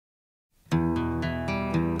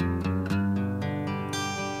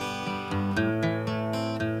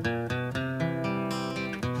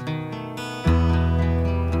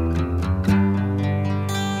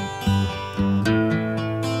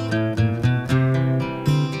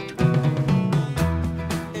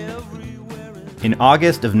In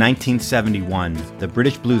August of 1971, the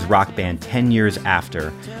British blues rock band 10 years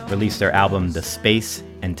after released their album The Space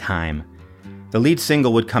and Time. The lead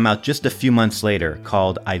single would come out just a few months later,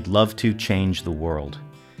 called I'd Love to Change the World.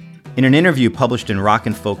 In an interview published in Rock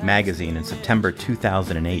and Folk magazine in September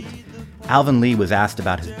 2008, Alvin Lee was asked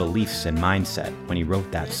about his beliefs and mindset when he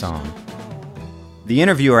wrote that song. The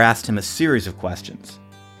interviewer asked him a series of questions.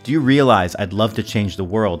 Do you realize I'd Love to Change the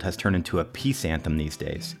World has turned into a peace anthem these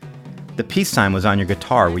days? The peace sign was on your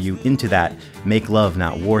guitar. Were you into that make love,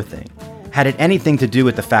 not war thing? Had it anything to do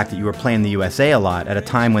with the fact that you were playing the USA a lot at a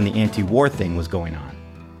time when the anti-war thing was going on?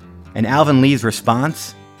 And Alvin Lee's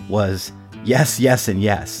response was, yes, yes, and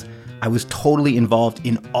yes. I was totally involved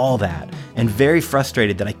in all that and very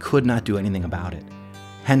frustrated that I could not do anything about it.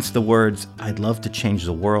 Hence the words, I'd love to change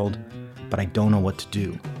the world, but I don't know what to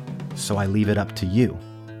do. So I leave it up to you.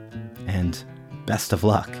 And best of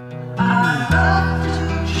luck.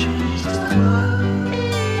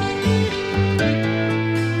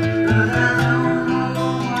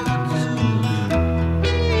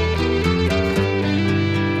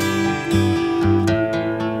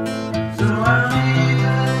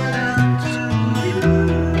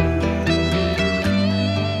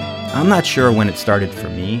 I'm not sure when it started for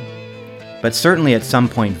me, but certainly at some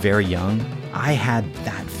point very young, I had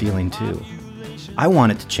that feeling too. I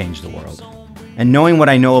wanted to change the world. And knowing what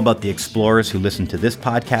I know about the explorers who listen to this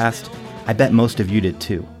podcast, I bet most of you did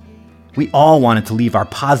too. We all wanted to leave our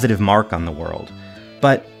positive mark on the world.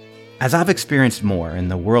 But as I've experienced more and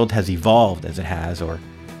the world has evolved as it has, or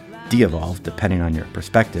de-evolved depending on your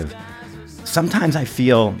perspective, sometimes I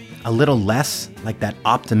feel a little less like that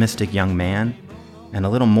optimistic young man and a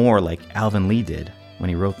little more like Alvin Lee did when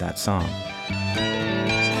he wrote that song.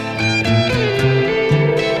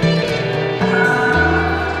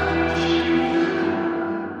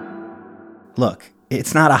 Look,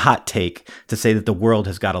 it's not a hot take to say that the world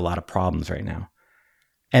has got a lot of problems right now.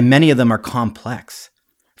 And many of them are complex.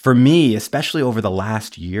 For me, especially over the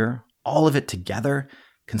last year, all of it together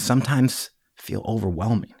can sometimes feel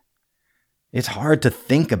overwhelming. It's hard to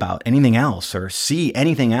think about anything else or see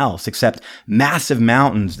anything else except massive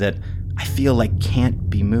mountains that I feel like can't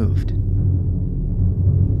be moved.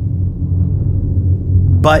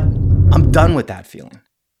 But I'm done with that feeling.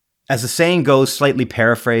 As the saying goes, slightly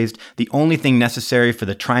paraphrased, the only thing necessary for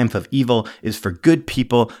the triumph of evil is for good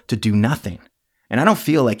people to do nothing. And I don't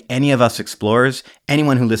feel like any of us explorers,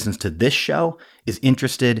 anyone who listens to this show, is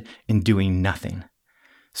interested in doing nothing.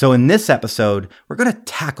 So in this episode, we're going to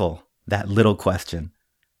tackle that little question.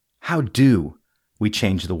 How do we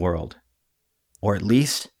change the world? Or at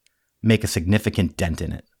least make a significant dent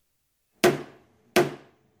in it?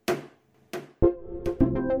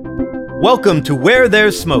 Welcome to Where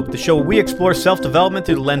There's Smoke, the show where we explore self-development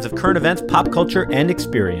through the lens of current events, pop culture, and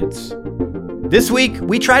experience. This week,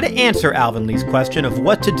 we try to answer Alvin Lee's question of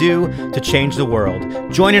what to do to change the world.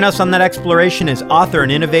 Joining us on that exploration is author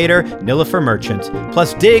and innovator Nilofer Merchant,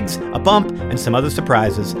 plus digs, a bump, and some other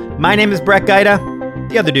surprises. My name is Brett Gaida.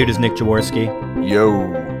 The other dude is Nick Jaworski.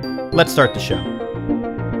 Yo. Let's start the show.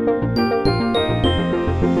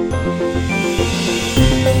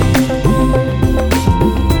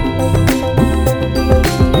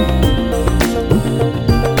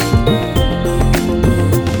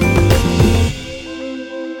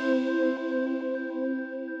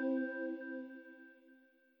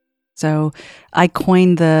 So I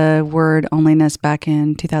coined the word onlyness back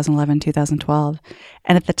in 2011, 2012.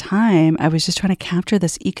 And at the time, I was just trying to capture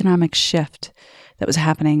this economic shift that was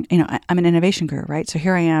happening. You know, I'm an innovation guru, right? So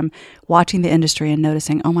here I am watching the industry and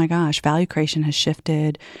noticing, oh my gosh, value creation has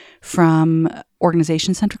shifted from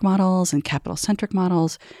organization-centric models and capital-centric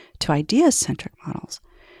models to idea-centric models.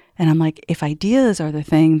 And I'm like, if ideas are the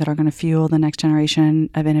thing that are going to fuel the next generation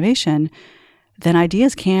of innovation, then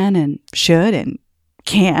ideas can and should and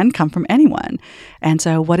can come from anyone. And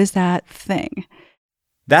so what is that thing?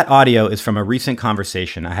 That audio is from a recent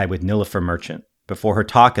conversation I had with Nilofer Merchant before her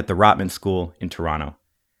talk at the Rotman School in Toronto.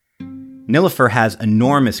 Nilofer has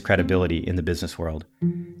enormous credibility in the business world,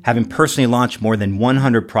 having personally launched more than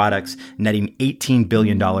 100 products, netting $18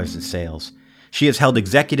 billion in sales. She has held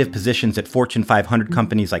executive positions at Fortune 500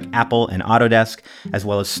 companies like Apple and Autodesk, as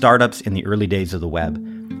well as startups in the early days of the web.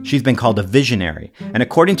 She's been called a visionary, and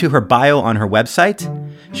according to her bio on her website,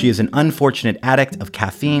 she is an unfortunate addict of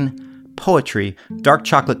caffeine, poetry, dark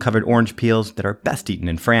chocolate-covered orange peels that are best eaten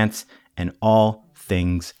in France, and all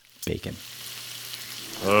things bacon.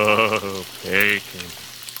 Oh, bacon.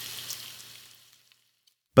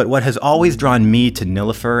 But what has always drawn me to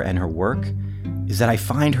Nilofer and her work is that I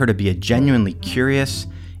find her to be a genuinely curious,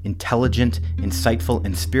 intelligent, insightful,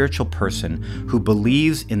 and spiritual person who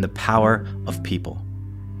believes in the power of people,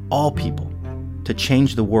 all people, to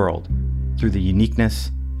change the world through the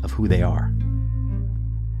uniqueness of who they are.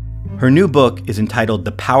 Her new book is entitled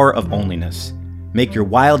The Power of Onlyness: Make Your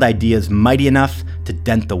Wild Ideas Mighty Enough to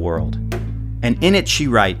Dent the World. And in it she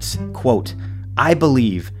writes, quote, "I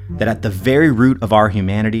believe that at the very root of our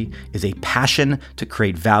humanity is a passion to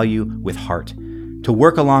create value with heart, to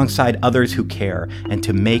work alongside others who care, and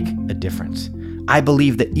to make a difference. I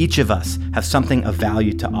believe that each of us have something of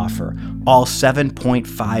value to offer, all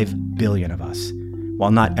 7.5 billion of us.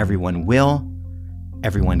 While not everyone will,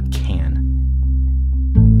 everyone can."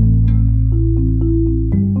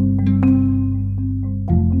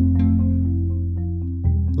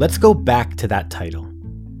 Let's go back to that title,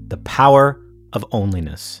 The Power of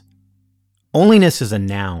Onlyness. Onlyness is a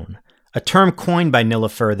noun, a term coined by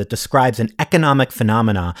Nilofer that describes an economic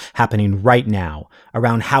phenomena happening right now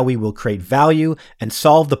around how we will create value and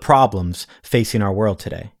solve the problems facing our world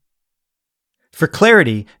today. For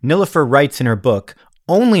clarity, Nilofer writes in her book,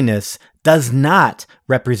 onlyness does not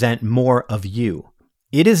represent more of you.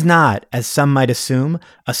 It is not, as some might assume,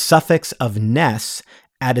 a suffix of ness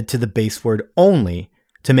added to the base word only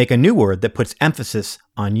to make a new word that puts emphasis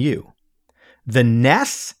on you. The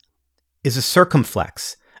ness is a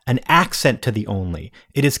circumflex, an accent to the only.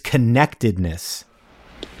 It is connectedness.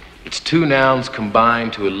 It's two nouns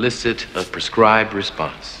combined to elicit a prescribed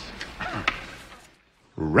response.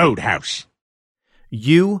 Roadhouse.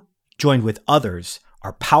 You, joined with others,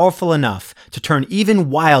 are powerful enough to turn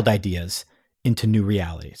even wild ideas into new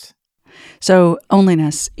realities. So,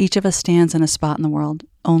 onlyness, each of us stands in a spot in the world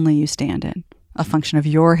only you stand in, a function of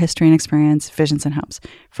your history and experience, visions and hopes.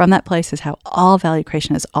 From that place is how all value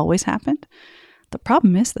creation has always happened. The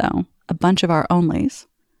problem is, though, a bunch of our onlys,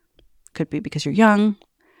 could be because you're young,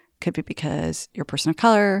 could be because you're a person of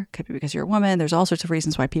color, could be because you're a woman. There's all sorts of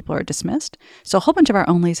reasons why people are dismissed. So a whole bunch of our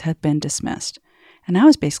onlys have been dismissed. And I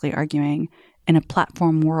was basically arguing, in a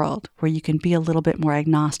platform world where you can be a little bit more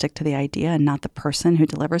agnostic to the idea and not the person who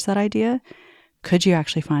delivers that idea, could you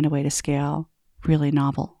actually find a way to scale really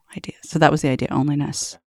novel ideas? So that was the idea,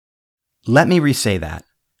 onlyness. Let me re-say that.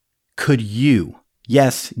 Could you,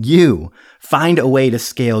 yes, you, find a way to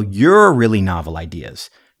scale your really novel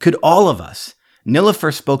ideas? Could all of us?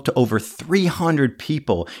 Nilofer spoke to over 300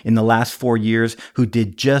 people in the last 4 years who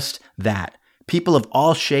did just that. People of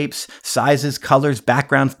all shapes, sizes, colors,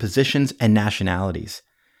 backgrounds, positions, and nationalities.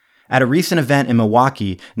 At a recent event in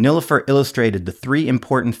Milwaukee, Nilofer illustrated the 3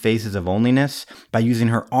 important phases of onlyness by using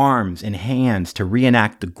her arms and hands to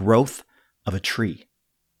reenact the growth of a tree.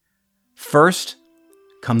 First,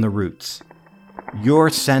 come the roots. Your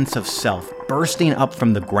sense of self bursting up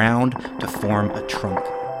from the ground to form a trunk.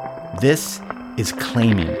 This is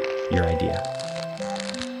claiming your idea.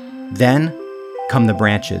 Then come the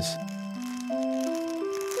branches.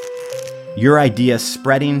 Your idea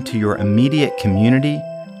spreading to your immediate community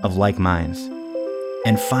of like minds.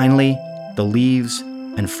 And finally, the leaves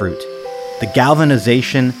and fruit, the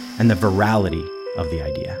galvanization and the virality of the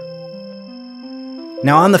idea.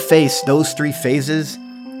 Now, on the face, those 3 phases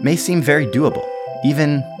may seem very doable,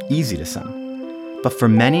 even easy to some. But for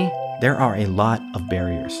many, there are a lot of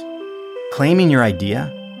barriers. Claiming your idea,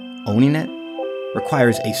 owning it,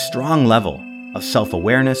 requires a strong level of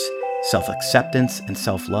self-awareness, self-acceptance, and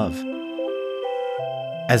self-love.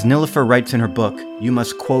 As Nilofer writes in her book, you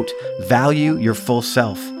must, quote, value your full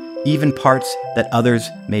self, even parts that others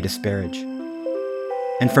may disparage.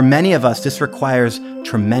 And for many of us, this requires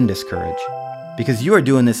tremendous courage, because you are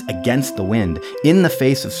doing this against the wind, in the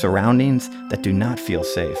face of surroundings that do not feel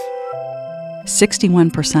safe.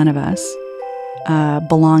 61% of us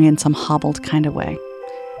belong in some hobbled kind of way.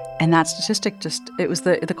 And that statistic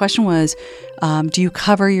the question was, do you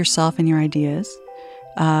cover yourself and your ideas?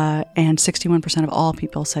 And 61% of all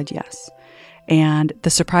people said yes. And the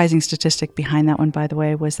surprising statistic behind that one, by the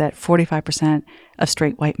way, was that 45% of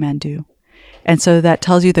straight white men do. And so that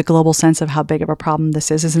tells you the global sense of how big of a problem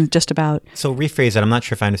this is. Isn't just about... So rephrase that. I'm not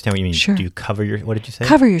sure if I understand what you mean. Sure. Do you cover your... What did you say?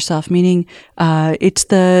 Cover yourself, meaning it's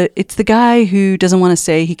the guy who doesn't want to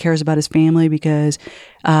say he cares about his family because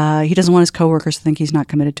he doesn't want his coworkers to think he's not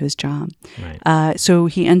committed to his job. Right. So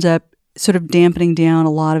he ends up sort of dampening down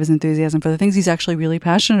a lot of his enthusiasm for the things he's actually really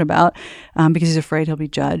passionate about because he's afraid he'll be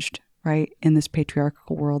judged, right, in this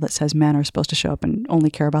patriarchal world that says men are supposed to show up and only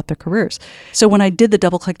care about their careers. So when I did the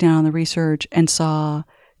double click down on the research and saw,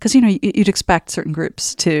 because, you'd expect certain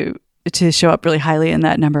groups to show up really highly in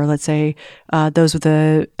that number, let's say those with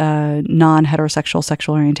a non-heterosexual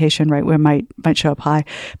sexual orientation, right, where might show up high.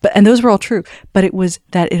 And those were all true. But it was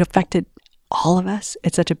that it affected all of us,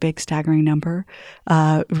 it's such a big, staggering number,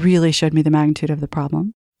 really showed me the magnitude of the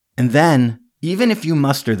problem. And then, even if you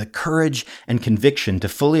muster the courage and conviction to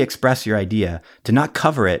fully express your idea, to not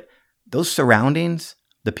cover it, those surroundings,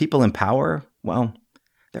 the people in power, well,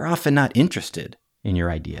 they're often not interested in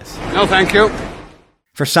your ideas. No, thank you.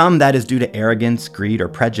 For some, that is due to arrogance, greed, or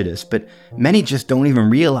prejudice, but many just don't even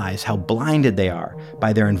realize how blinded they are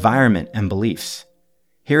by their environment and beliefs.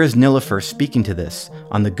 Here is Nilofer speaking to this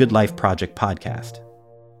on the Good Life Project podcast.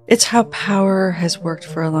 It's how power has worked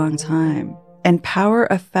for a long time. And power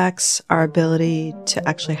affects our ability to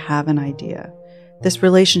actually have an idea. This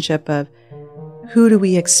relationship of who do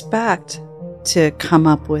we expect to come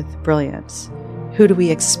up with brilliance? Who do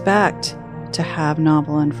we expect to have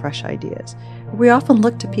novel and fresh ideas? We often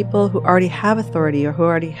look to people who already have authority or who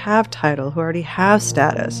already have title, who already have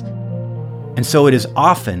status. And so it is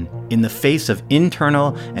often in the face of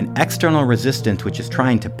internal and external resistance which is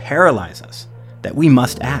trying to paralyze us that we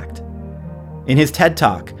must act. In his TED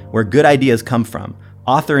Talk, Where Good Ideas Come From,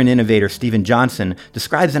 author and innovator Steven Johnson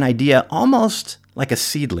describes an idea almost like a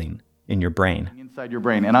seedling in your brain. Inside your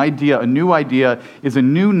brain. A new idea is a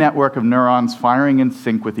new network of neurons firing in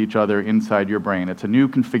sync with each other inside your brain. It's a new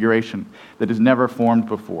configuration that has never formed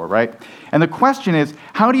before, right? And the question is,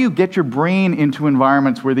 how do you get your brain into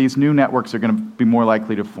environments where these new networks are going to be more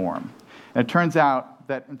likely to form? And it turns out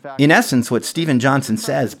that, in fact... In essence, what Steven Johnson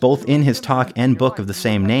says, both in his talk and book of the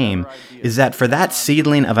same name, is that for that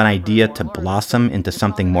seedling of an idea to blossom into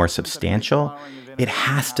something more substantial, it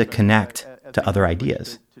has to connect to other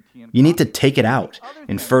ideas. You need to take it out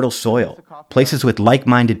in fertile soil, places with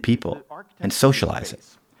like-minded people, and socialize it.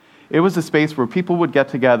 It was a space where people would get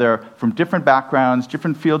together from different backgrounds,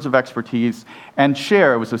 different fields of expertise, and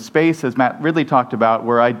share. It was a space, as Matt Ridley talked about,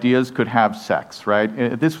 where ideas could have sex, right?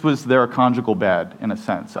 This was their conjugal bed, in a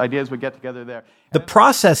sense. Ideas would get together there. The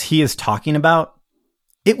process he is talking about,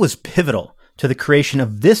 it was pivotal to the creation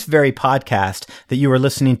of this very podcast that you are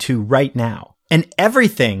listening to right now, and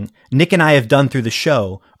everything Nick and I have done through the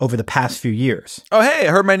show over the past few years. Oh, hey,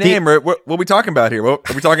 I heard my name. What are we talking about here? Are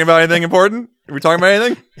we talking about anything important? Are we talking about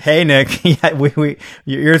anything? Hey, Nick. Yeah,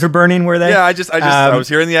 your ears are burning, were they? Yeah, I was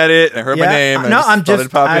hearing the edit. I heard my name.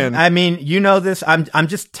 I mean, you know this. I'm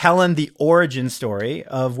just telling the origin story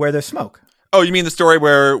of Where There's Smoke. Oh, you mean the story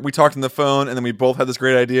where we talked on the phone and then we both had this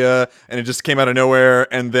great idea and it just came out of nowhere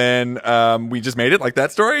and then we just made it, like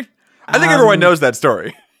that story? I think everyone knows that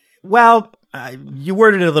story. Well, you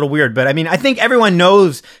worded it a little weird, but I mean, I think everyone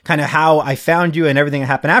knows kind of how I found you and everything that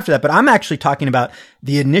happened after that. But I'm actually talking about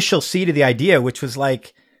the initial seed of the idea, which was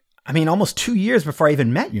like, I mean, almost 2 years before I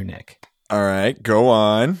even met you, Nick. All right, go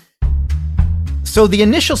on. So the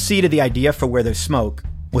initial seed of the idea for Where There's Smoke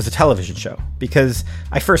was a television show, because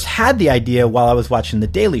I first had the idea while I was watching The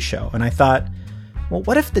Daily Show. And I thought, well,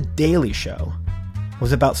 what if The Daily Show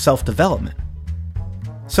was about self-development?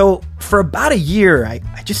 So for about a year, I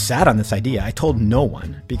just sat on this idea. I told no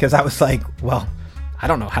one because I was like, well, I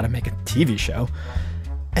don't know how to make a TV show.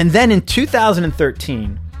 And then in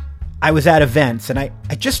 2013, I was at events and I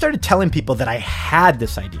just started telling people that I had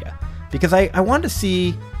this idea because I wanted to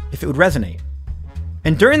see if it would resonate.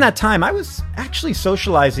 And during that time, I was actually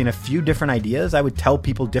socializing a few different ideas. I would tell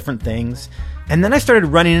people different things. And then I started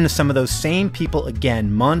running into some of those same people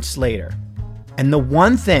again months later. And the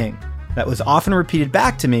one thing that was often repeated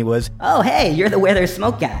back to me was, "Oh, hey, you're the Where There's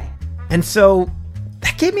Smoke guy." And so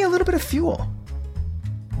that gave me a little bit of fuel.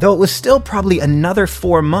 Though it was still probably another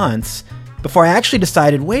 4 months before I actually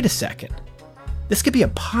decided, wait a second, this could be a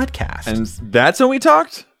podcast. And that's when we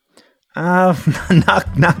talked?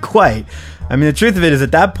 Not quite. I mean, the truth of it is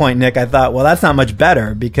at that point, Nick, I thought, well, that's not much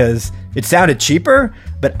better because it sounded cheaper,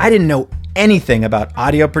 but I didn't know anything about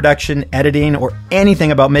audio production, editing, or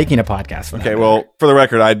anything about making a podcast. Okay, well, for the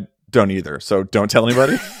record, I don't either, so don't tell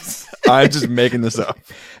anybody. I'm just making this up.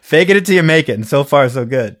 Faking it till you make it, and so far, so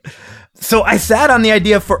good. So I sat on the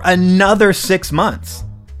idea for another 6 months,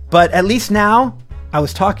 but at least now I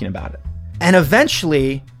was talking about it. And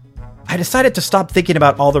eventually, I decided to stop thinking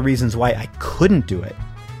about all the reasons why I couldn't do it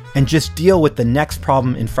and just deal with the next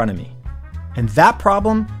problem in front of me. And that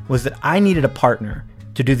problem was that I needed a partner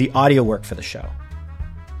to do the audio work for the show.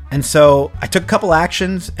 And so I took a couple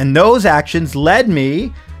actions, and those actions led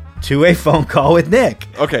me to a phone call with Nick.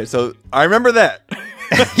 Okay, so I remember that.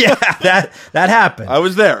 Yeah, that happened. I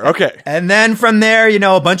was there. Okay. And then from there,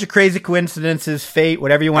 a bunch of crazy coincidences, fate,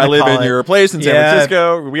 whatever you want to call it. I live in your place in San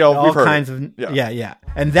Francisco. We've heard kinds of yeah.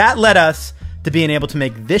 And that led us to being able to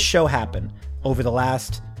make this show happen over the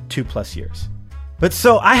last 2+ years. But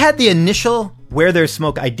so I had the initial Where There's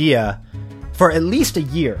Smoke idea for at least a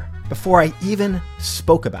year before I even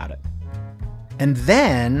spoke about it. And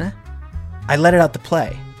then I let it out to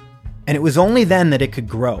play. And it was only then that it could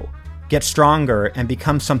grow, get stronger, and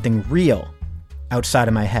become something real outside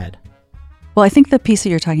of my head. Well, I think the piece that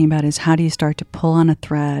you're talking about is how do you start to pull on a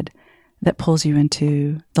thread that pulls you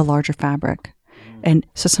into the larger fabric? And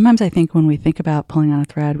so sometimes I think when we think about pulling on a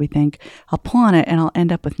thread, we think, I'll pull on it and I'll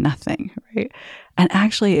end up with nothing, right? And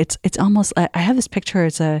actually, it's almost, I have this picture,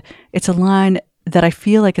 it's a line that I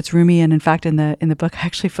feel like it's Rumi, and in fact, in the book, I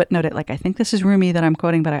actually footnote it, like, I think this is Rumi that I'm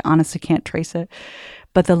quoting, but I honestly can't trace it.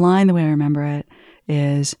 But the line, the way I remember it,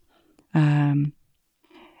 is,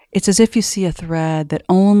 it's as if you see a thread that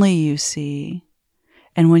only you see,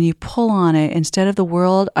 and when you pull on it, instead of the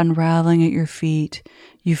world unraveling at your feet,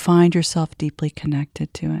 you find yourself deeply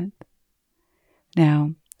connected to it.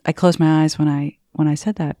 Now, I closed my eyes when I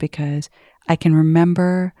said that because I can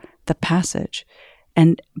remember the passage,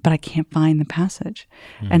 but I can't find the passage.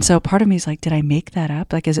 And so part of me is like, did I make that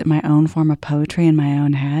up? Like, is it my own form of poetry in my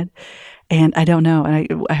own head? And I don't know.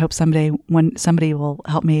 And I hope someday when somebody will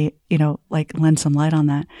help me, like lend some light on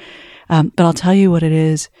that. But I'll tell you what it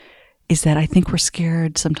is that I think we're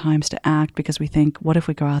scared sometimes to act because we think, what if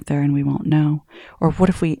we go out there and we won't know? Or what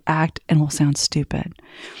if we act and we'll sound stupid?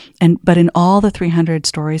 But in all the 300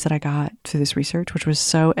 stories that I got through this research, which was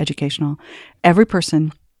so educational, every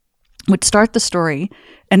person would start the story,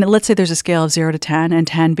 and let's say there's a scale of 0 to 10, and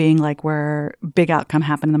 10 being like where big outcome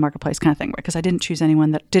happened in the marketplace kind of thing, because I didn't choose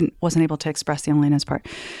anyone that wasn't able to express the loneliness part.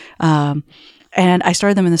 And I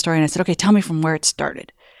started them in the story, and I said, okay, tell me from where it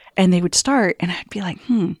started. And they would start, and I'd be like,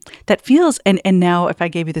 that feels, and now if I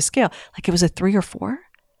gave you the scale, like it was a 3 or 4,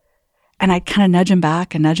 and I'd kind of nudge them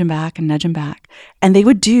back and nudge them back and nudge them back. And they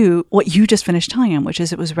would do what you just finished telling them, which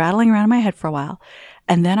is it was rattling around in my head for a while.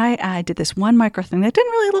 And then I did this one micro thing that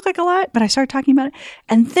didn't really look like a lot, but I started talking about it.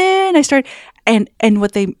 And then I started, and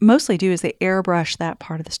what they mostly do is they airbrush that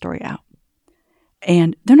part of the story out.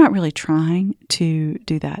 And they're not really trying to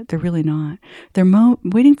do that. They're really not. They're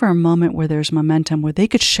waiting for a moment where there's momentum, where they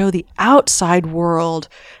could show the outside world,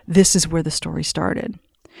 this is where the story started.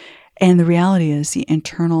 And the reality is the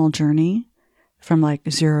internal journey from like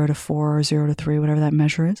 0 to 4 or 0 to 3, whatever that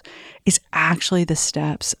measure is actually the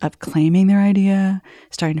steps of claiming their idea,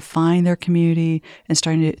 starting to find their community, and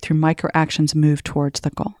starting to, through micro actions, move towards the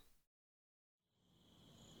goal.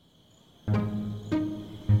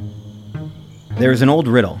 There's an old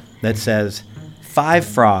riddle that says 5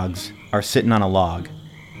 frogs are sitting on a log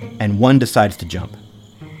and one decides to jump.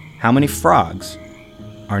 How many frogs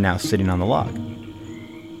are now sitting on the log?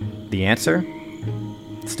 The answer?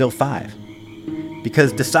 Still 5.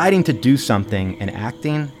 Because deciding to do something and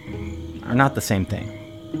acting are not the same thing.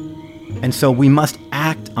 And so we must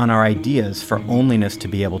act on our ideas for onlyness to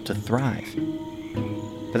be able to thrive.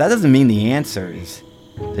 But that doesn't mean the answer is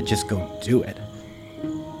to just go do it.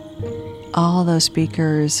 All those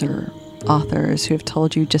speakers or authors who have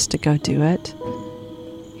told you just to go do it,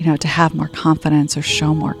 to have more confidence or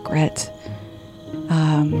show more grit,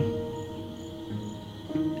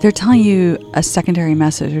 they're telling you a secondary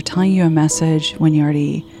message. They're telling you a message when you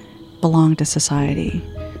already belong to society.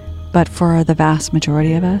 But for the vast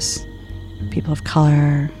majority of us, people of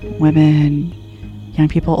color, women, young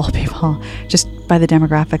people, old people, just by the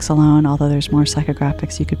demographics alone, although there's more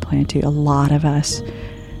psychographics you could play into, a lot of us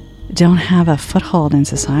don't have a foothold in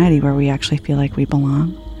society where we actually feel like we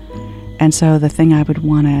belong. And so the thing I would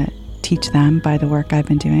want to teach them by the work I've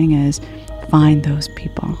been doing is find those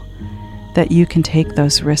people that you can take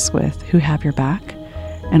those risks with, who have your back,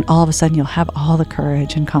 and all of a sudden you'll have all the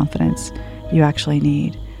courage and confidence you actually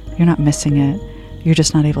need. You're not missing it. You're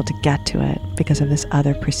just not able to get to it because of this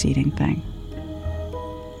other preceding thing.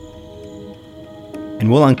 And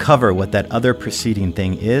we'll uncover what that other preceding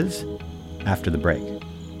thing is after the break.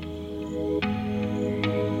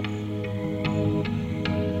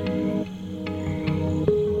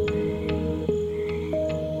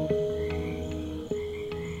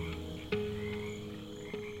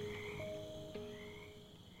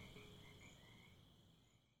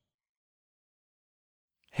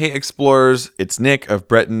 Hey Explorers, it's Nick of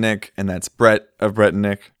Brett and Nick, and that's Brett of Brett and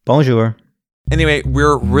Nick. Bonjour. Anyway,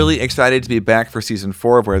 we're really excited to be back for season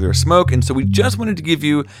 4 of Where There's Smoke, and so we just wanted to give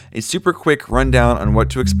you a super quick rundown on what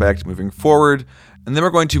to expect moving forward, and then we're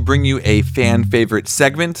going to bring you a fan favorite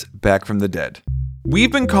segment, Back from the Dead.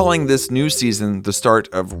 We've been calling this new season the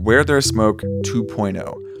start of Where There's Smoke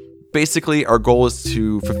 2.0. Basically, our goal is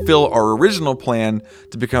to fulfill our original plan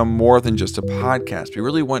to become more than just a podcast. We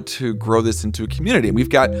really want to grow this into a community. And we've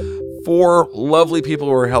got 4 lovely people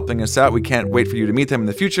who are helping us out. We can't wait for you to meet them in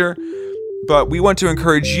the future. But we want to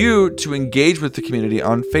encourage you to engage with the community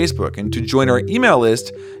on Facebook and to join our email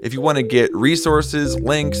list if you want to get resources,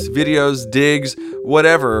 links, videos, digs,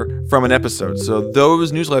 whatever from an episode. So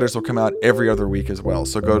those newsletters will come out every other week as well.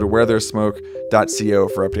 So go to wherethere'ssmoke.co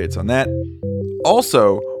for updates on that.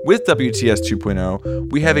 Also, with WTS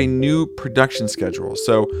 2.0, we have a new production schedule.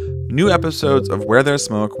 So new episodes of Where There's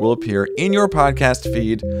Smoke will appear in your podcast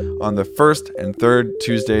feed on the first and third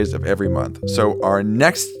Tuesdays of every month. So our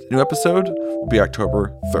next new episode will be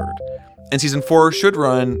October 3rd. And season 4 should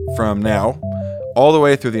run from now all the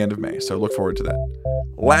way through the end of May. So look forward to that.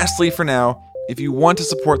 Lastly, for now, if you want to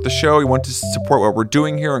support the show, you want to support what we're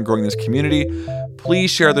doing here and growing this community, please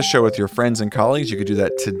share the show with your friends and colleagues. You could do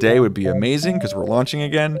that today, would be amazing because we're launching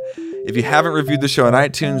again. If you haven't reviewed the show on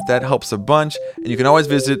iTunes, that helps a bunch. And you can always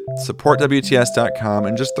visit supportwts.com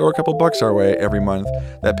and just throw a couple bucks our way every month.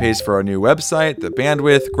 That pays for our new website, the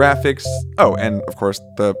bandwidth, graphics, and of course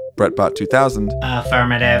the BrettBot 2000.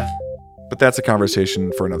 Affirmative. But that's a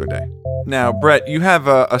conversation for another day. Now, Brett, you have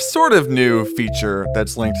a sort of new feature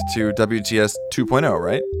that's linked to WTS 2.0,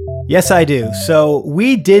 right? Yes, I do. So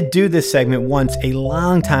we did do this segment once a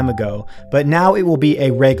long time ago, but now it will be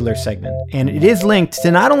a regular segment. And it is linked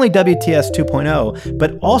to not only WTS 2.0,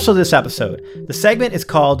 but also this episode. The segment is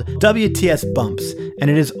called WTS Bumps, and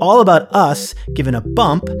it is all about us giving a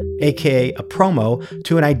bump, aka a promo,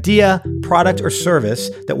 to an idea, product, or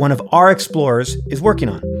service that one of our explorers is working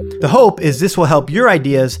on. The hope is this will help your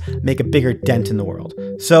ideas make a bigger dent in the world.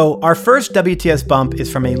 So our first WTS bump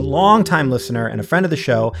is from a longtime listener and a friend of the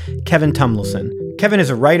show, Kevin Tumlinson. Kevin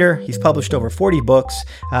is a writer. He's published over 40 books.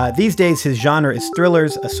 These days, his genre is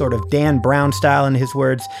thrillers, a sort of Dan Brown style in his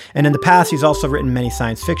words. And in the past, he's also written many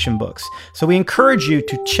science fiction books. So we encourage you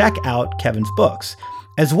to check out Kevin's books.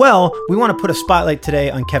 As well, we want to put a spotlight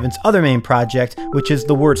today on Kevin's other main project, which is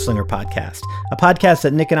the Wordslinger podcast, a podcast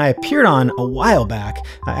that Nick and I appeared on a while back.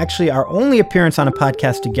 Actually, our only appearance on a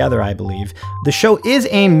podcast together, I believe. The show is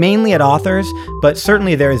aimed mainly at authors, but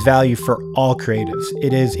certainly there is value for all creatives.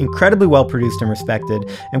 It is incredibly well produced and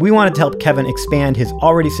respected, and we wanted to help Kevin expand his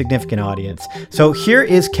already significant audience. So here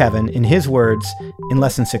is Kevin, in his words, in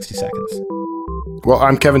less than 60 seconds. Well,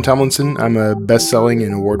 I'm Kevin Tumlinson. I'm a best-selling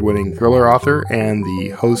and award-winning thriller author and the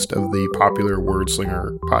host of the popular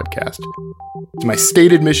Wordslinger podcast. It's my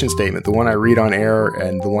stated mission statement, the one I read on air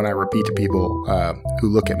and the one I repeat to people who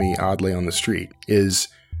look at me oddly on the street, is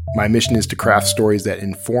my mission is to craft stories that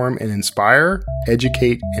inform and inspire,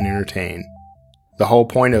 educate, and entertain. The whole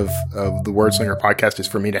point of the Wordslinger podcast is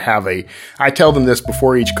for me to have I tell them this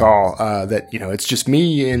before each call, that, it's just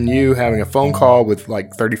me and you having a phone call with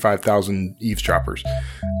like 35,000 eavesdroppers.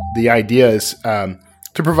 The idea is to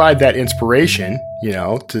provide that inspiration,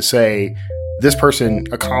 to say this person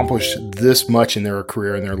accomplished this much in their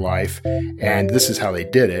career, in their life, and this is how they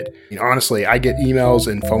did it. Honestly, I get emails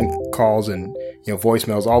and phone calls and,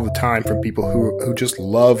 voicemails all the time from people who just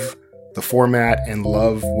love the format and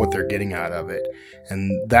love what they're getting out of it.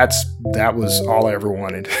 And that was all I ever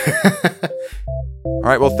wanted. All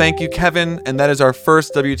right, well, thank you, Kevin. And that is our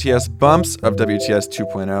first WTS Bumps of WTS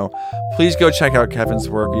 2.0. Please go check out Kevin's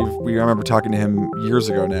work. We remember talking to him years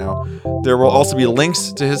ago now. There will also be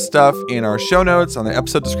links to his stuff in our show notes, on the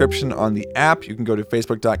episode description, on the app. You can go to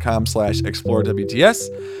facebook.com/explorewts.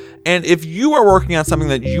 And if you are working on something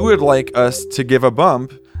that you would like us to give a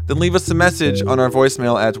bump, then leave us a message on our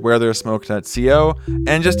voicemail at wherethere'ssmoke.co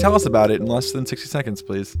and just tell us about it in less than 60 seconds,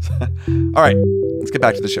 please. All right, let's get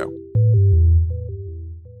back to the show.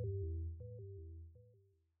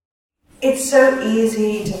 It's so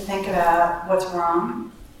easy to think about what's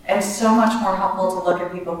wrong, and so much more helpful to look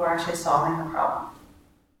at people who are actually solving the problem.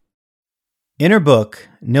 In her book,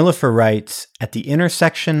 Nilofer writes, "At the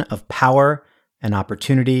intersection of power and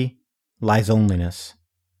opportunity lies loneliness."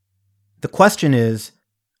 The question is,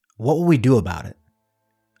 what will we do about it?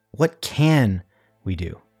 What can we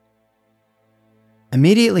do?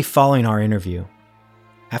 Immediately following our interview,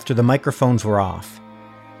 after the microphones were off,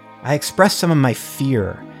 I expressed some of my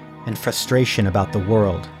fear and frustration about the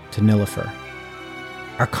world to Nilofer.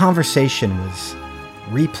 Our conversation was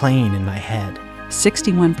replaying in my head.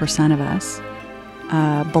 61% of us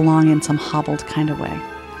belong in some hobbled kind of way.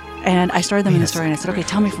 And I started them in the story, and I said, okay,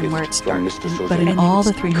 tell me from where it started. But in all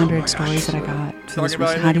the 300 stories that I got for this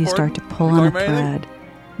reason, how do you start to pull on a thread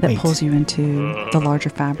that pulls you into the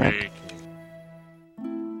larger fabric?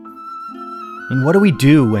 And what do we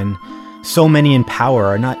do when so many in power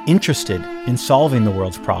are not interested in solving the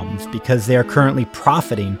world's problems because they are currently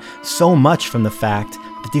profiting so much from the fact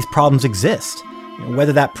that these problems exist?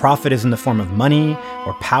 Whether that profit is in the form of money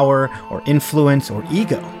or power or influence or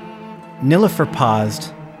ego. Nilofer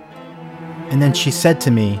paused, and then she said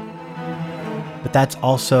to me, But that's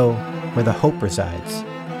also where the hope resides,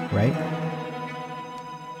 right?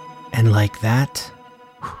 And like that,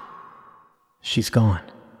 she's gone.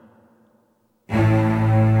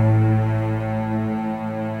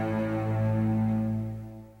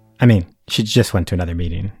 I mean, she just went to another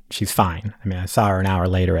meeting. She's fine. I mean, I saw her an hour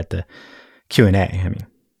later at the Q&A. I mean,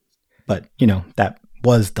 but, you know, that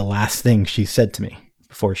was the last thing she said to me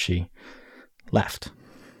before she left.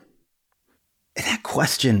 And that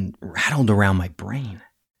question rattled around my brain.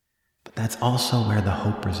 But that's also where the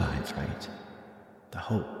hope resides, right? The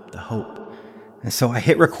hope. And so I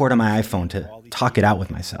hit record on my iPhone to talk it out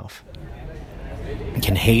with myself. I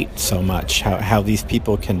can hate so much how these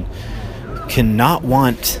people cannot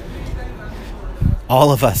want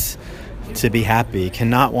all of us to be happy,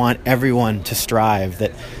 cannot want everyone to strive,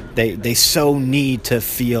 that they so need to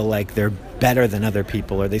feel like they're better than other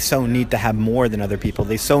people, or they so need to have more than other people,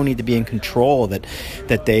 they so need to be in control that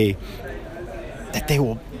they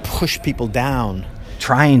will push people down.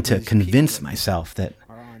 Trying to convince myself that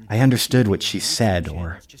I understood what she said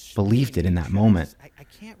or believed it in that moment.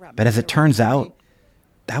 But as it turns out,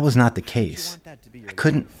 that was not the case. I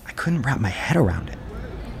couldn't wrap my head around it.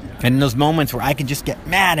 And in those moments where I could just get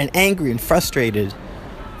mad and angry and frustrated,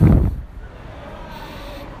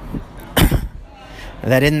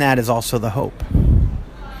 that in that is also the hope.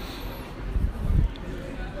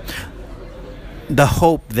 The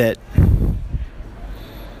hope that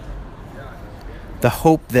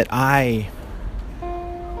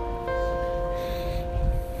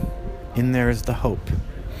in there is the hope.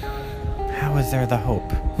 How is there the hope?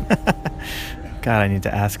 God, I need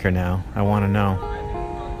to ask her now. I want to know.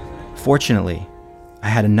 Fortunately, I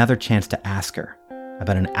had another chance to ask her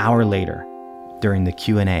about an hour later during the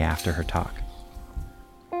Q&A after her talk.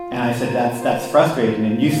 And I said, that's frustrating.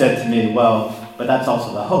 And you said to me, well, but that's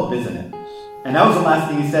also the hope, isn't it? And that was the last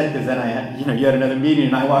thing you said, because then you had another meeting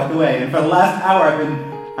and I walked away. And for the last hour,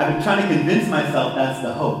 I've been trying to convince myself that's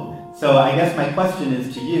the hope. So I guess my question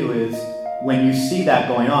is to you is, when you see that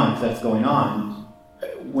going on, because that's going on,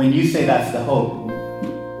 when you say that's the hope,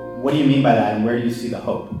 what do you mean by that, and where do you see the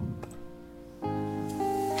hope?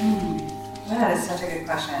 That is such a good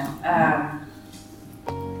question.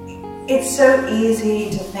 It's so easy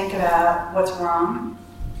to think about what's wrong,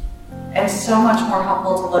 and so much more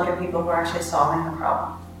helpful to look at people who are actually solving the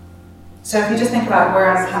problem. So if you just think about where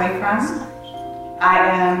I'm coming from,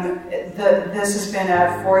 this has been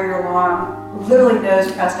a 4-year-long, literally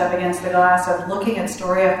nose pressed up against the glass of looking at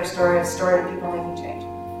story after story of people making change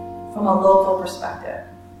from a local perspective.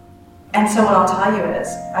 And so what I'll tell you is,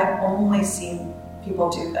 I've only seen people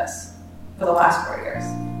do this for the last 4 years.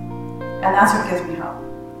 And that's what gives me hope.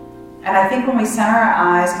 And I think when we center our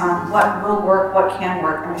eyes on what will work, what can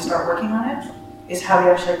work, and we start working on it, is how we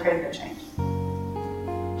actually create the change.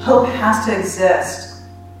 Hope has to exist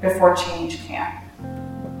before change can.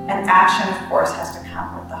 And action, of course, has to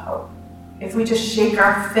come with the hope. If we just shake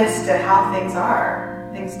our fist at how things are,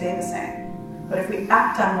 things stay the same. But if we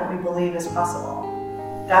act on what we believe is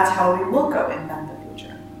possible, that's how we will go invent the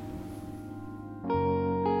future.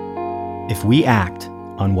 If we act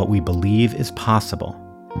on what we believe is possible,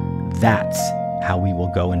 that's how we will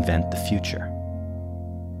go invent the future.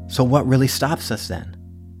 So what really stops us then?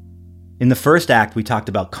 In the first act, we talked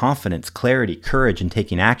about confidence, clarity, courage, and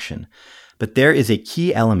taking action. But there is a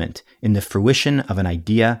key element in the fruition of an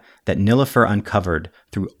idea that Nilofer uncovered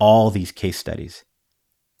through all these case studies.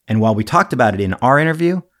 And while we talked about it in our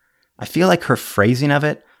interview, I feel like her phrasing of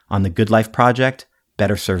it on the Good Life Project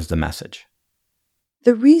better serves the message.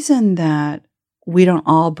 The reason that we don't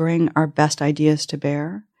all bring our best ideas to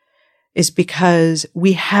bear is because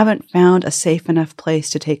we haven't found a safe enough place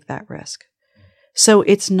to take that risk. So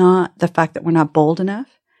it's not the fact that we're not bold enough.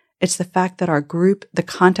 It's the fact that our group, the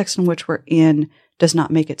context in which we're in, does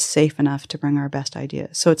not make it safe enough to bring our best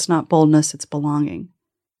ideas. So it's not boldness, it's belonging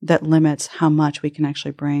that limits how much we can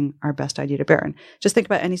actually bring our best idea to bear. And just think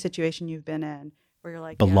about any situation you've been in where you're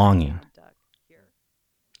like, belonging.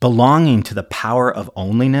 Belonging to the power of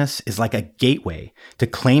onlyness is like a gateway to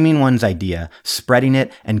claiming one's idea, spreading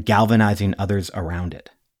it, and galvanizing others around it.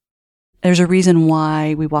 There's a reason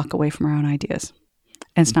why we walk away from our own ideas.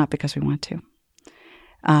 And it's not because we want to.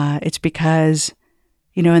 It's because,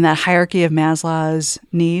 in that hierarchy of Maslow's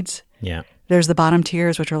needs, there's the bottom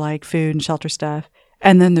tiers, which are like food and shelter stuff.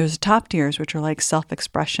 And then there's the top tiers, which are like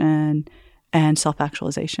self-expression and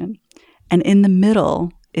self-actualization. And in the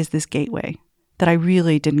middle is this gateway that I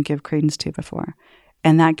really didn't give credence to before.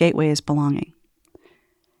 And that gateway is belonging.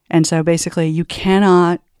 And so basically, you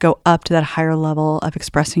cannot go up to that higher level of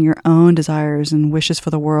expressing your own desires and wishes for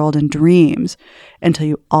the world and dreams until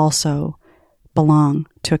you also belong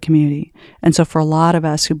to a community. And so for a lot of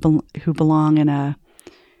us who belong in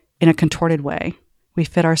a contorted way, we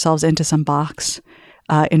fit ourselves into some box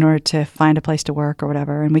in order to find a place to work or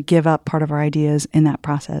whatever, and we give up part of our ideas in that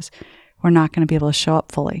process. We're not going to be able to show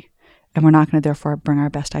up fully, and we're not going to therefore bring our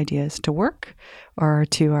best ideas to work or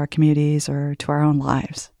to our communities or to our own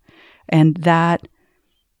lives. And that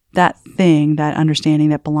understanding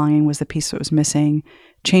that belonging was the piece that was missing,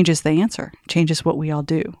 changes the answer, changes what we all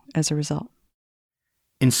do as a result.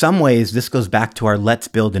 In some ways, this goes back to our Let's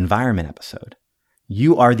Build Environment episode.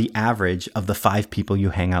 You are the average of the 5 people you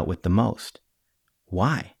hang out with the most.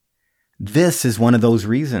 Why? This is one of those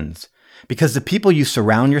reasons. Because the people you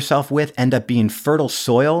surround yourself with end up being fertile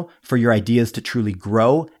soil for your ideas to truly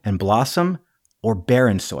grow and blossom, or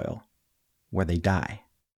barren soil where they die.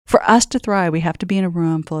 For us to thrive, we have to be in a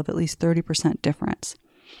room full of at least 30% difference.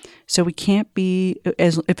 So we can't be,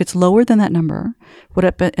 if it's lower than that number,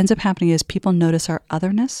 what ends up happening is people notice our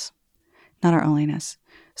otherness, not our onlyness.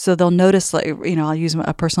 So they'll notice, like, I'll use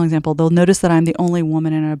a personal example. They'll notice that I'm the only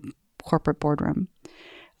woman in a corporate boardroom.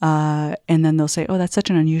 And then they'll say, oh, that's such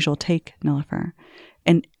an unusual take, Nilofer.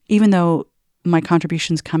 And even though my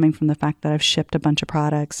contribution's coming from the fact that I've shipped a bunch of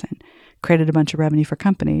products and created a bunch of revenue for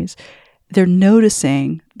companies, they're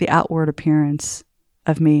noticing the outward appearance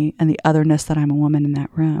of me and the otherness that I'm a woman in that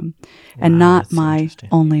room, and not my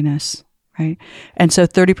onlyness, right? And so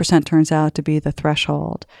 30% turns out to be the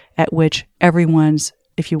threshold at which everyone's,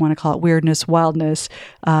 if you want to call it weirdness, wildness,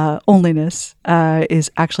 onlyness, is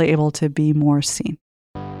actually able to be more seen.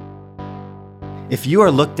 If you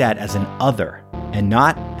are looked at as an other and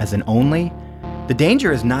not as an only, the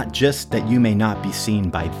danger is not just that you may not be seen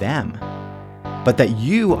by them, but that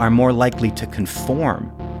you are more likely to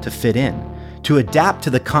conform, to fit in, to adapt to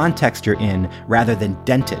the context you're in rather than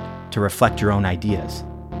dent it to reflect your own ideas.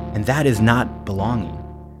 And that is not belonging.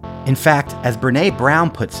 In fact, as Brené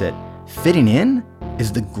Brown puts it, fitting in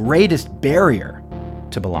is the greatest barrier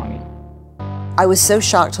to belonging. I was so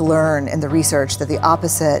shocked to learn in the research that the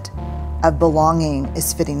opposite of belonging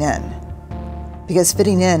is fitting in. Because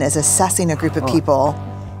fitting in is assessing a group of people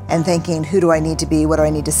and thinking, who do I need to be? What do I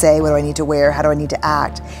need to say? What do I need to wear? How do I need to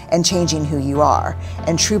act? And changing who you are.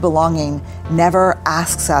 And true belonging never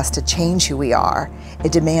asks us to change who we are.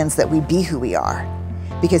 It demands that we be who we are.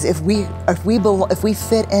 Because if we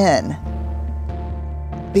fit in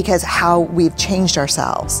because how we've changed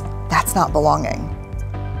ourselves, that's not belonging.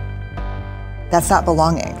 That's not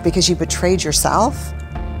belonging, because you betrayed yourself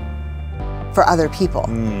for other people.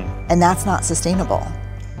 And that's not sustainable.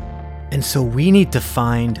 And so we need to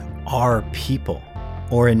find our people.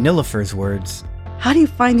 Or in Nilofer's words, how do you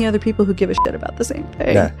find the other people who give a shit about the same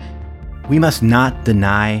thing? Yeah. We must not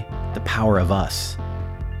deny the power of us,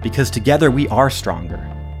 because together we are stronger.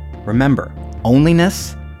 Remember,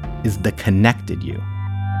 onlyness is the connected you.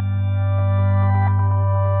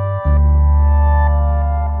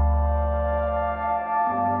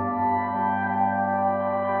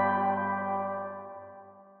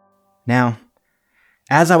 Now,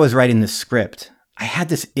 as I was writing this script, I had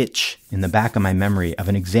this itch in the back of my memory of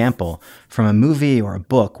an example from a movie or a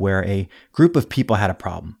book where a group of people had a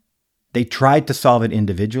problem. They tried to solve it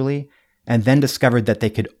individually and then discovered that they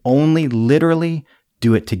could only literally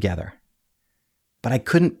do it together. But I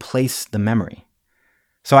couldn't place the memory.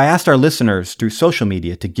 So I asked our listeners through social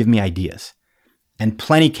media to give me ideas. And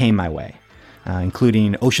plenty came my way,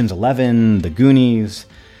 including Ocean's 11, The Goonies,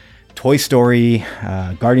 Toy Story,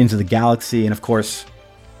 Guardians of the Galaxy, and of course,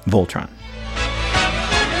 Voltron.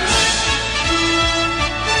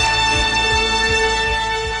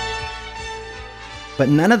 But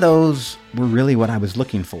none of those were really what I was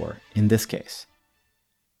looking for in this case.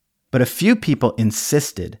 But a few people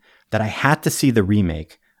insisted that I had to see the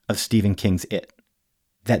remake of Stephen King's It.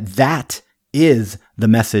 That is the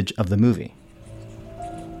message of the movie.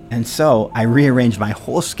 And so I rearranged my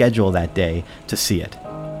whole schedule that day to see it.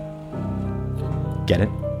 Get it?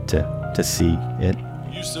 To see it?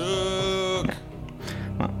 You suck. Yeah.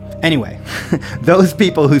 Well, anyway, those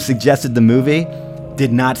people who suggested the movie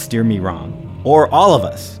did not steer me wrong, or all of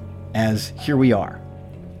us, as here we are.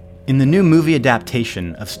 In the new movie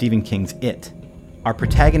adaptation of Stephen King's It, our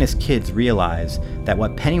protagonist kids realize that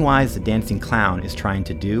what Pennywise the Dancing Clown is trying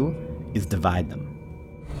to do is divide them.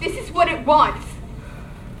 This is what it wants.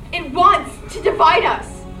 It wants to divide us.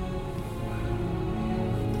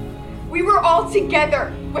 We were all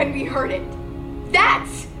together when we heard it.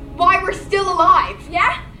 That's why we're still alive,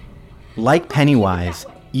 yeah? Like Pennywise,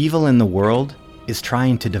 evil in the world is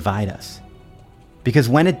trying to divide us. Because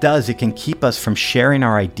when it does, it can keep us from sharing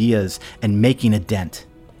our ideas and making a dent.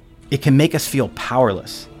 It can make us feel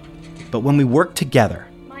powerless. But when we work together,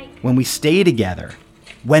 Mike, when we stay together,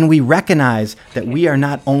 when we recognize that we are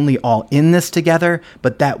not only all in this together,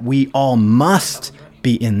 but that we all must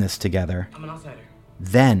be in this together,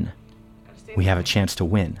 then we have a chance to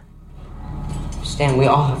win. Stan, we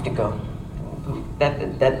all have to go.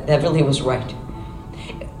 That really was right.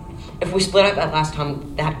 If we split up that last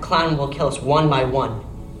time, that clown will kill us one by one.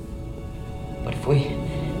 But if we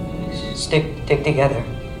stick together,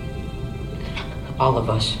 all of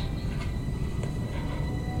us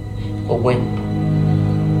will win.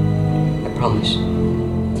 I promise.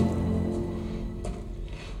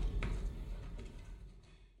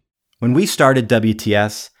 When we started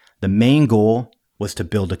WTS, the main goal was to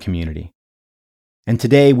build a community. And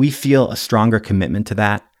today we feel a stronger commitment to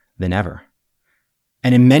that than ever.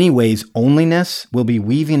 And in many ways, onlyness will be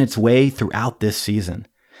weaving its way throughout this season.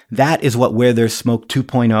 That is what Where There's Smoke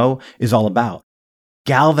 2.0 is all about.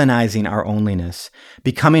 Galvanizing our onlyness,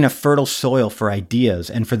 becoming a fertile soil for ideas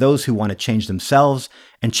and for those who want to change themselves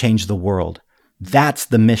and change the world. That's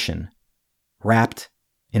the mission, wrapped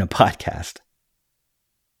in a podcast.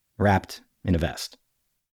 Wrapped in a vest.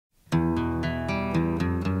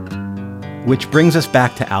 Which brings us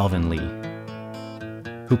back to Alvin Lee,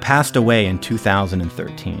 who passed away in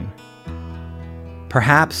 2013.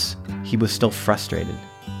 Perhaps he was still frustrated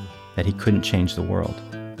that he couldn't change the world.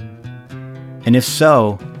 And if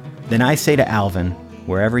so, then I say to Alvin,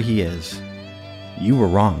 wherever he is, you were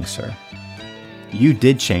wrong, sir. You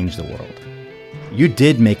did change the world. You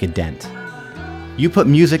did make a dent. You put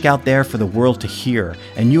music out there for the world to hear,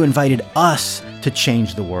 and you invited us to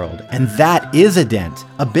change the world. And that is a dent,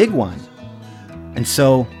 a big one. And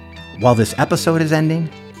so, while this episode is ending,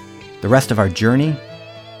 the rest of our journey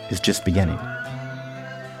is just beginning.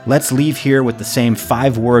 Let's leave here with the same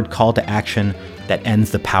 5-word call to action that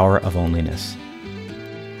ends the power of onlyness.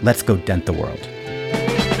 Let's go dent the world.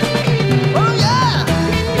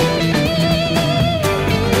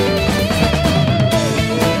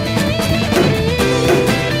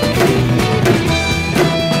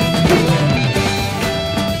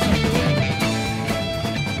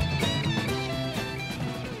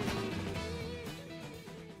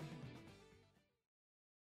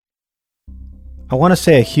 I want to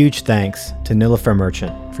say a huge thanks to Nilofer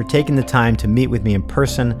Merchant for taking the time to meet with me in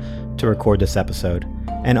person to record this episode,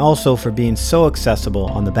 and also for being so accessible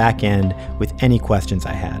on the back end with any questions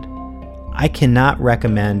I had. I cannot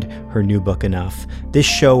recommend her new book enough. This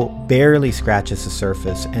show barely scratches the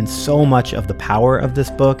surface, and so much of the power of this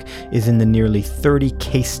book is in the nearly 30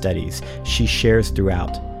 case studies she shares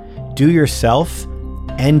throughout. Do yourself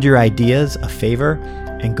and your ideas a favor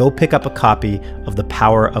and go pick up a copy of The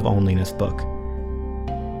Power of Onlyness book.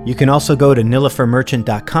 You can also go to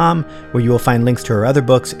nilofermerchant.com, where you will find links to her other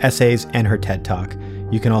books, essays, and her TED Talk.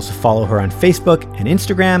 You can also follow her on Facebook and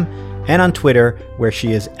Instagram, and on Twitter, where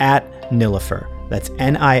she is at Nilofer. That's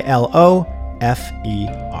Nilofer.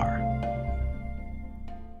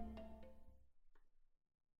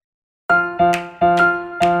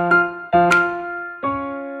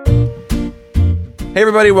 Hey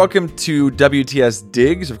everybody, welcome to WTS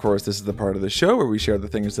Digs. Of course, this is the part of the show where we share the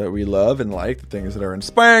things that we love and like, the things that are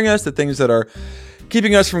inspiring us, the things that are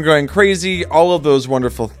keeping us from going crazy, all of those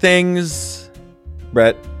wonderful things.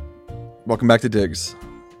 Brett, welcome back to Digs.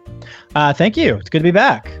 Thank you. It's good to be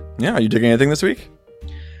back. Yeah, are you digging anything this week?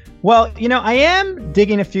 Well, I am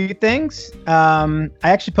digging a few things. I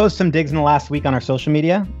actually posted some digs in the last week on our social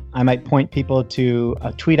media. I might point people to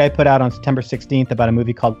a tweet I put out on September 16th about a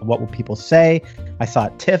movie called What Will People Say? I saw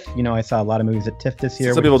it at TIFF. I saw a lot of movies at TIFF this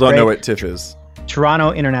year. Some people don't know what TIFF is.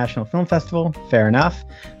 Toronto International Film Festival. Fair enough.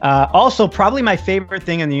 Also, probably my favorite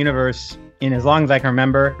thing in the universe, in as long as I can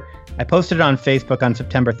remember, I posted it on Facebook on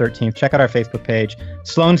September 13th. Check out our Facebook page.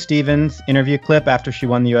 Sloane Stephens interview clip after she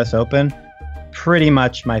won the US Open. Pretty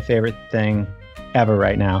much my favorite thing ever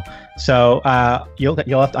right now. So you'll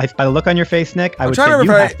have to, by the look on your face, Nick, I would say you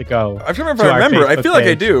have to go. I'm trying to remember. I feel like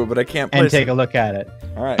I do, but I can't place and take a look at it.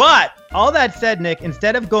 All right. But all that said, Nick,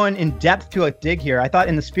 instead of going in depth to a dig here, I thought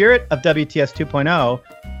in the spirit of WTS 2.0,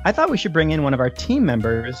 I thought we should bring in one of our team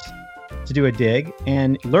members to do a dig.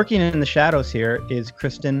 And lurking in the shadows here is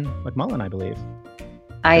Kristen McMullen, I believe.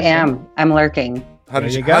 I'm lurking. How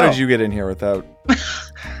did you get in here without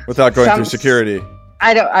going through security?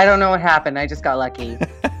 I don't know what happened. I just got lucky.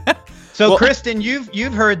 So, Kristen,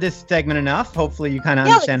 you've heard this segment enough. Hopefully, you kind of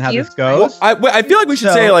understand how this goes. Well, I feel like we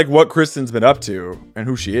should say what Kristen's been up to and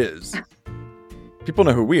who she is. People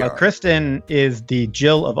know who we are. Kristen is the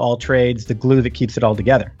Jill of all trades, the glue that keeps it all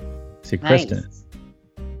together. See, Kristen.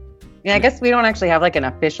 Yeah, I guess we don't actually have an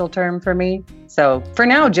official term for me. So for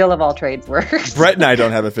now, Jill of all trades works. Brett and I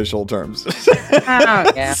don't have official terms.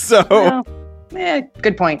 Oh, yeah. So. Well,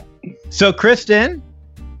 Good point. So, Kristen,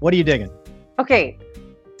 what are you digging? Okay,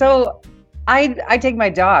 so I take my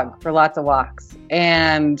dog for lots of walks,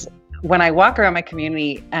 and when I walk around my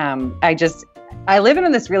community, I live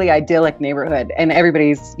in this really idyllic neighborhood, and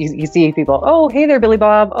you see people, oh, hey there, Billy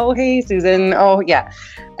Bob. Oh, hey, Susan. Oh, yeah.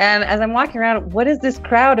 And as I'm walking around, what is this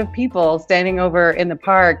crowd of people standing over in the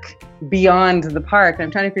park, beyond the park? And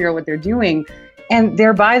I'm trying to figure out what they're doing. And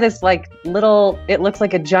they're by this it looks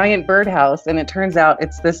like a giant birdhouse. And it turns out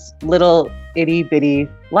it's this little itty bitty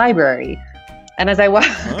library. And as I walk,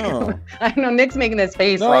 I know Nick's making this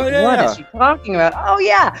face what is she talking about? Oh,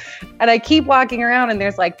 yeah. And I keep walking around, and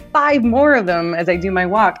there's 5 more of them as I do my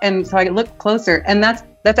walk. And so I look closer, and that's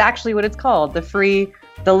actually what it's called, the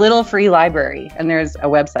Little Free Library. And there's a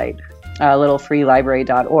website,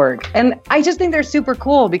 littlefreelibrary.org. And I just think they're super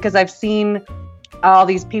cool because I've seen all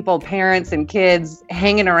these people, parents and kids,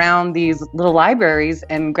 hanging around these little libraries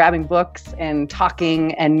and grabbing books and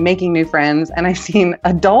talking and making new friends. And I've seen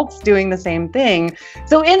adults doing the same thing.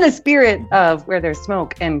 So in the spirit of Where There's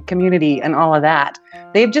Smoke and community and all of that,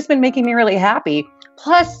 they've just been making me really happy.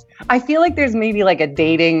 Plus, I feel like there's maybe a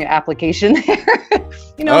dating application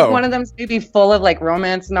there. One of them's maybe full of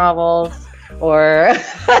romance novels or...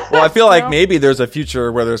 Well, I feel like maybe there's a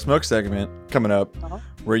future Where There's Smoke segment coming up.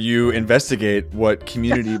 Where you investigate what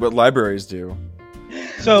libraries do.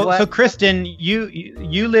 So Kristen,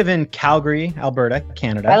 you live in Calgary, Alberta,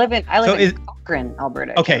 Canada. I live in Cochrane,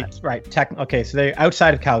 Alberta. Okay, Canada. Right. Okay, so they're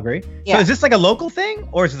outside of Calgary. Yeah. So is this a local thing,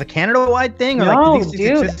 or is this a Canada-wide thing, or no, do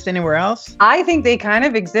these exist anywhere else? I think they kind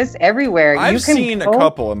of exist everywhere. I've seen a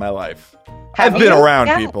couple in my life. I've been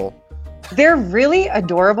around people. They're really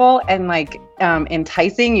adorable and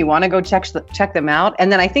enticing. You want to go check them out. And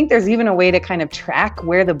then I think there's even a way to kind of track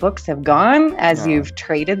where the books have gone as you've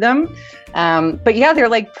traded them. But yeah, they're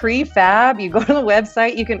prefab. You go to the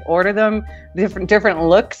website, you can order them, different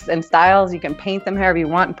looks and styles. You can paint them however you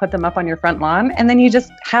want and put them up on your front lawn. And then you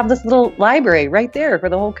just have this little library right there for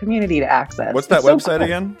the whole community to access. What's that website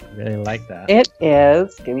again? Really like that. It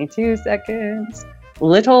is, give me 2 seconds.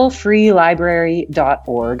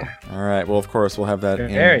 littlefreelibrary.org. All right. Well, of course, we'll have that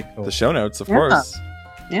in the show notes, of course.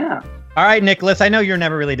 Yeah. All right, Nicholas, I know you're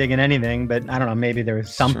never really digging anything, but I don't know, maybe there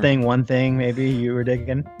was something, one thing maybe you were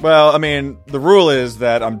digging. Well, I mean, the rule is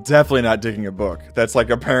that I'm definitely not digging a book. That's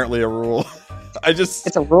apparently a rule.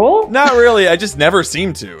 It's a rule? Not really. I just never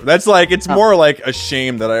seem to. That's it's more a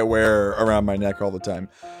shame that I wear around my neck all the time.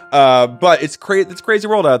 But it's crazy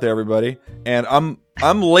world out there, everybody. And I'm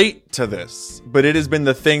late to this, but it has been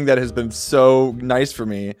the thing that has been so nice for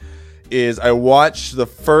me is I watched the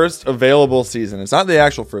first available season. It's not the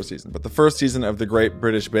actual first season, but the first season of The Great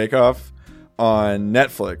British Bake Off on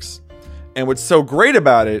Netflix. And what's so great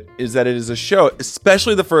about it is that it is a show,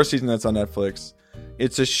 especially the first season that's on Netflix.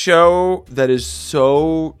 It's a show that is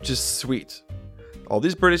so just sweet. All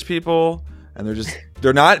these British people, and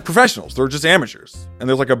they're not professionals. They're just amateurs. And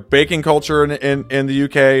there's a baking culture in the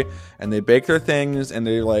UK, and they bake their things, and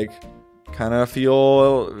they kind of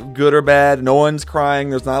feel good or bad. No one's crying.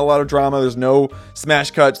 There's not a lot of drama. There's no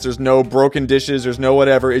smash cuts. There's no broken dishes. There's no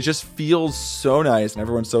whatever. It just feels so nice, and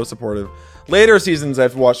everyone's so supportive. Later seasons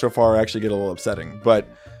I've watched so far actually get a little upsetting, but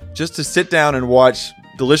just to sit down and watch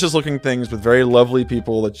delicious looking things with very lovely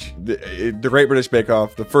people, the Great British Bake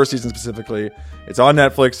Off, the first season specifically, it's on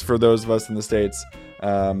Netflix for those of us in the States.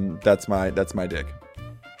 That's my dig.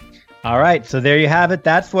 All right, so there you have it.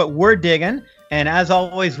 That's what we're digging. And as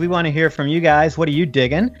always, we want to hear from you guys. What are you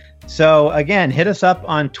digging? So again, hit us up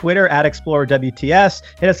on Twitter at ExplorerWTS.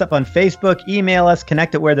 Hit us up on Facebook. Email us,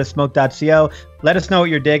 connect@wherethesmoke.co. Let us know what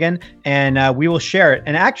you're digging, and we will share it.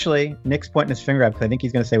 And actually, Nick's pointing his finger up because I think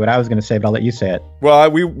he's going to say what I was going to say, but I'll let you say it. Well,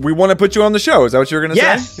 we want to put you on the show. Is that what you were going to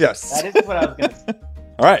say? Yes. That is what I was going to say.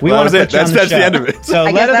 All right. We want to put you on the show. That's the end of it. So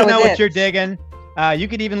let us know what you're digging. You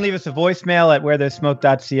could even leave us a voicemail at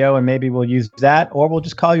wherethesmoke.co, and maybe we'll use that, or we'll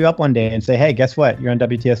just call you up one day and say, hey, guess what? You're on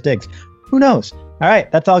WTS Digs. Who knows? All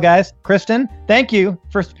right. That's all, guys. Kristen, thank you.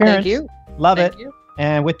 First appearance. Thank you. Love it.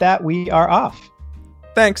 And with that, we are off.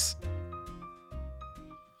 Thanks.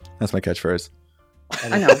 That's my catchphrase.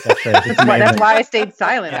 I know. That's why I stayed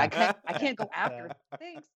silent. I can't go after.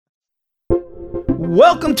 Thanks.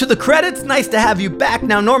 Welcome to the credits. Nice to have you back.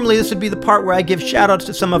 Now, normally this would be the part where I give shout-outs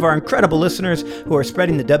to some of our incredible listeners who are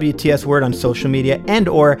spreading the WTS word on social media and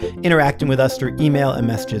or interacting with us through email and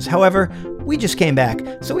messages. However, we just came back,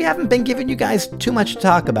 so we haven't been giving you guys too much to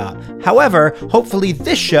talk about. However, hopefully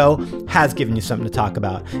this show has given you something to talk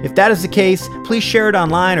about. If that is the case, please share it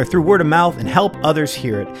online or through word of mouth and help others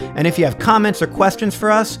hear it. And if you have comments or questions for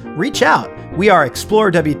us, reach out. We are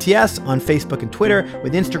Explore WTS on Facebook and Twitter,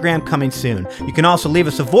 with Instagram coming soon. You can also leave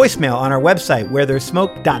us a voicemail on our website,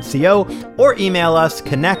 wherethere'ssmoke.co, or email us,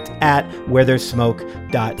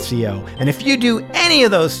 connect@wherethere'ssmoke.co. And if you do any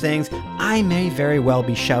of those things, I may very well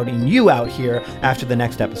be shouting you out here after the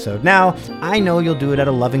next episode. Now, I know you'll do it out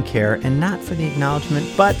of love and care and not for the acknowledgement,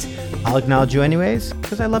 but I'll acknowledge you anyways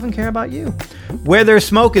because I love and care about you. Where There's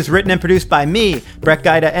Smoke is written and produced by me, Brett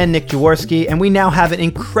Gaida, and Nick Jaworski, and we now have an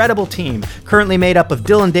incredible team currently made up of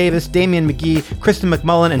Dylan Davis, Damian McGee, Kristen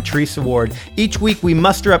McMullen, and Teresa Ward. Each week we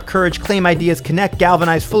muster up courage, claim ideas, connect,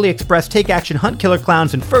 galvanize, fully express, take action, hunt killer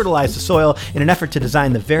clowns, and fertilize the soil in an effort to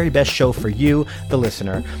design the very best show for you, the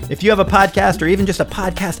listener. If you have a podcast or even just a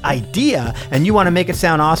podcast idea and you want to make it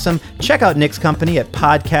sound awesome, check out Nick's company at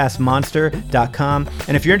podcastmonster.com.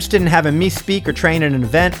 And if you're interested in having me speak or train at an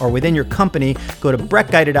event or within your company, go to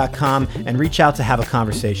brettgaida.com and reach out to have a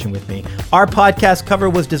conversation with me. Our podcast cover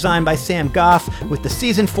was designed by Sam Goff, with the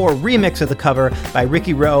Season 4 remix of the cover by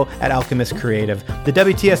Ricky Rowe at Alchemist Creative. The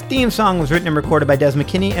WTS theme song was written and recorded by Des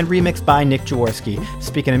McKinney and remixed by Nick Jaworski.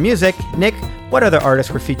 Speaking of music, Nick, what other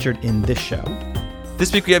artists were featured in this show?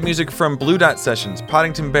 This week we have music from Blue Dot Sessions,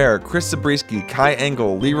 Poddington Bear, Chris Zabriskie, Kai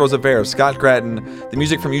Engel, Lee Roosevelt, Scott Gratton. The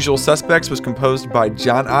music from Usual Suspects was composed by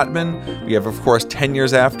John Ottman. We have, of course, 10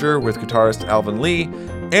 Years After with guitarist Alvin Lee,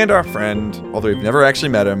 and our friend, although we've never actually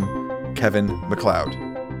met him, Kevin MacLeod.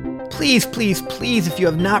 Please, please, please, if you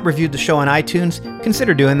have not reviewed the show on iTunes,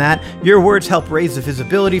 consider doing that. Your words help raise the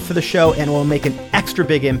visibility for the show and will make an extra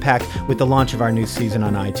big impact with the launch of our new season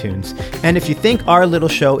on iTunes. And if you think our little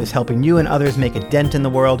show is helping you and others make a dent in the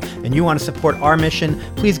world and you want to support our mission,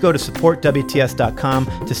 please go to supportwts.com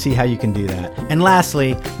to see how you can do that. And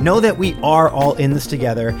lastly, know that we are all in this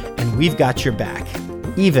together and we've got your back,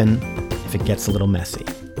 even if it gets a little messy.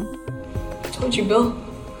 I told you, Bill.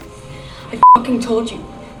 I fucking told you.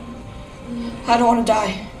 I don't want to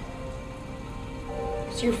die.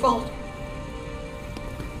 It's your fault.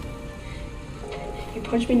 You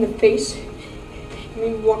punched me in the face. You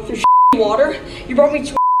made me walk through water. You brought me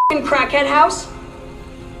to a crackhead house.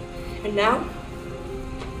 And now,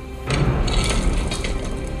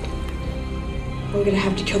 I'm gonna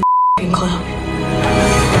have to kill the clown.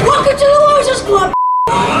 Welcome to the Losers Club!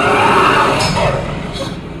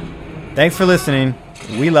 Thanks for listening.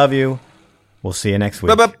 We love you. We'll see you next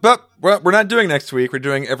week. But we're not doing next week. We're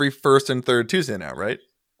doing every first and third Tuesday now, right?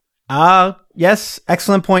 Yes.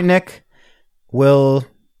 Excellent point, Nick. We'll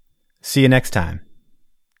see you next time.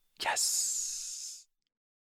 Yes.